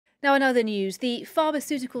Now, in other news, the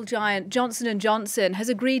pharmaceutical giant Johnson & Johnson has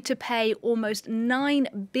agreed to pay almost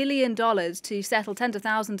 $9 billion to settle tens of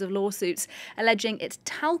thousands of lawsuits alleging its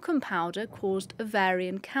talcum powder caused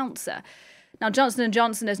ovarian cancer. Now, Johnson &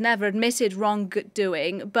 Johnson has never admitted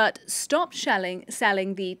wrongdoing, but stopped selling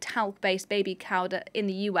the talc-based baby powder in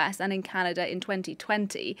the US and in Canada in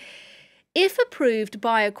 2020. If approved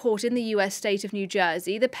by a court in the US state of New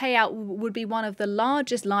Jersey, the payout would be one of the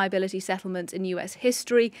largest liability settlements in US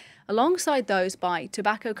history, alongside those by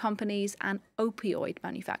tobacco companies and opioid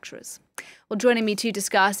manufacturers. Well, joining me to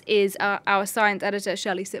discuss is our science editor,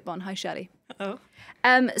 Shirli Sitbon. Hi, Shirli. Hello.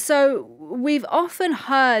 So we've often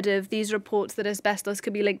heard of these reports that asbestos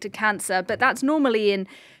could be linked to cancer, but that's normally on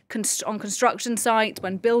construction sites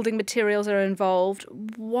when building materials are involved.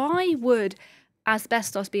 Why would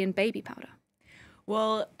asbestos be in baby powder?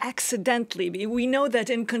 Well, accidentally. We know that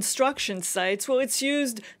in construction sites, it's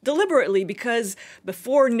used deliberately because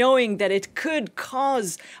before knowing that it could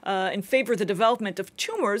cause and favor the development of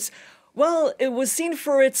tumors, it was seen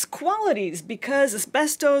for its qualities because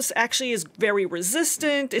asbestos actually is very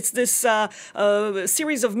resistant. It's this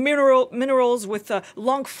series of minerals with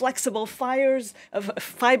long, flexible fibers,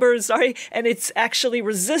 and it's actually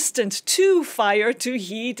resistant to fire, to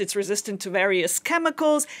heat. It's resistant to various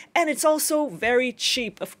chemicals, and it's also very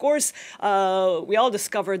cheap. Of course, we all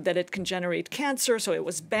discovered that it can generate cancer, so it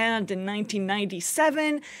was banned in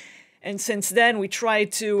 1997. And since then, we try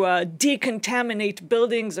to decontaminate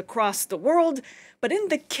buildings across the world. But in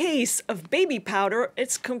the case of baby powder,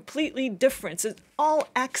 it's completely different. It's all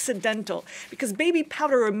accidental because baby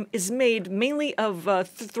powder is made mainly of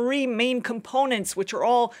three main components, which are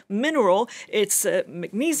all mineral. It's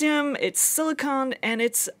magnesium, it's silicon, and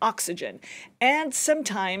it's oxygen. And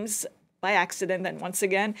sometimes, by accident, then once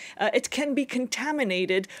again, it can be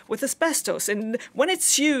contaminated with asbestos. And when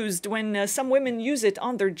it's used, when some women use it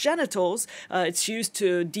on their genitals, it's used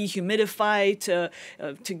to dehumidify,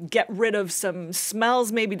 to get rid of some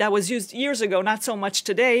smells. Maybe that was used years ago, not so much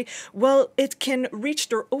today. It can reach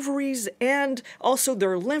their ovaries and also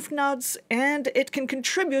their lymph nodes, and it can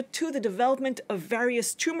contribute to the development of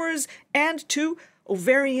various tumors and to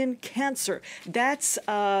ovarian cancer. That's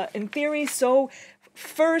in theory. So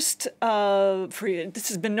first, this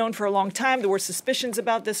has been known for a long time. There were suspicions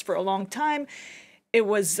about this for a long time. It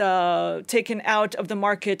was taken out of the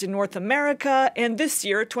market in North America. And this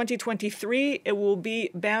year, 2023, it will be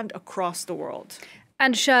banned across the world.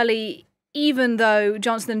 And Shirli, even though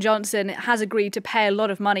Johnson & Johnson has agreed to pay a lot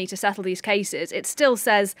of money to settle these cases, it still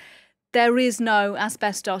says there is no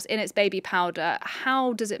asbestos in its baby powder.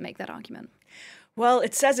 How does it make that argument? Well,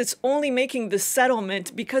 it says it's only making the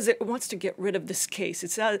settlement because it wants to get rid of this case.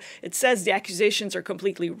 It says the accusations are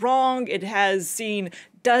completely wrong. It has seen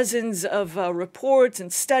dozens of reports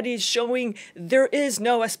and studies showing there is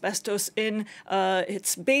no asbestos in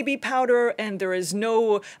its baby powder and there is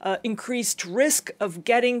no increased risk of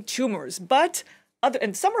getting tumors.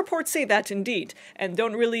 And some reports say that indeed, and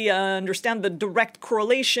don't really understand the direct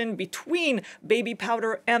correlation between baby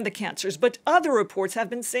powder and the cancers. But other reports have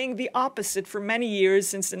been saying the opposite for many years,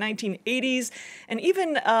 since the 1980s. And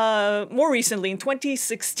even more recently, in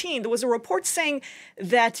 2016, there was a report saying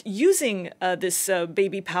that using this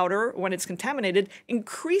baby powder, when it's contaminated,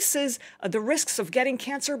 increases the risks of getting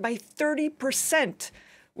cancer by 30%,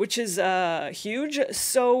 which is huge.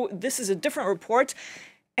 So this is a different report.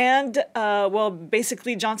 And,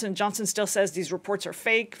 basically, Johnson & Johnson still says these reports are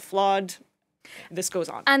fake, flawed. This goes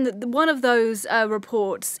on. And one of those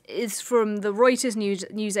reports is from the Reuters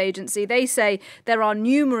news agency. They say there are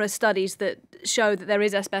numerous studies that show that there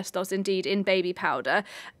is asbestos indeed in baby powder.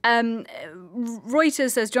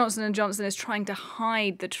 Reuters says Johnson & Johnson is trying to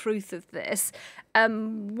hide the truth of this.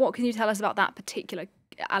 What can you tell us about that particular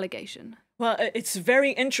allegation? Well, it's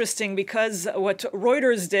very interesting because what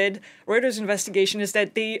Reuters investigation, is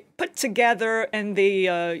that they put together and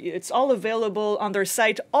it's all available on their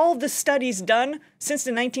site, all the studies done since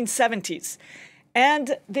the 1970s.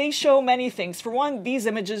 And they show many things. For one, these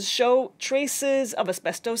images show traces of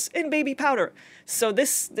asbestos in baby powder. So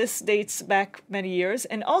this dates back many years.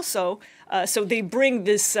 And also, so they bring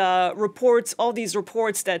this all these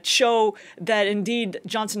reports that show that indeed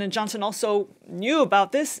Johnson & Johnson also knew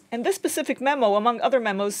about this. And this specific memo, among other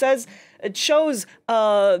memos, says it shows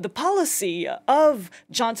the policy of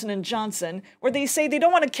Johnson & Johnson, where they say they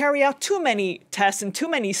don't want to carry out too many tests and too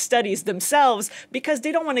many studies themselves because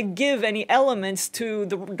they don't want to give any elements to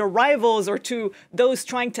the rivals or to those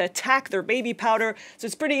trying to attack their baby powder. So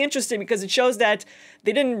it's pretty interesting because it shows that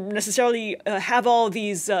they didn't necessarily have all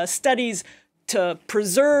these studies to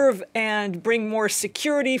preserve and bring more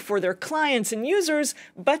security for their clients and users,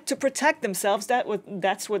 but to protect themselves.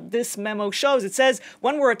 That's what this memo shows. It says,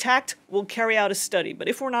 when we're attacked, we'll carry out a study. But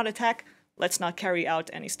if we're not attacked, let's not carry out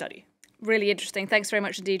any study. Really interesting. Thanks very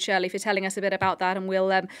much indeed, Shirley, for telling us a bit about that. And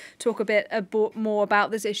we'll talk a bit more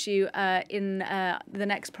about this issue in the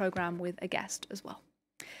next programme with a guest as well.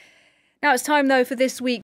 Now it's time, though, for this week.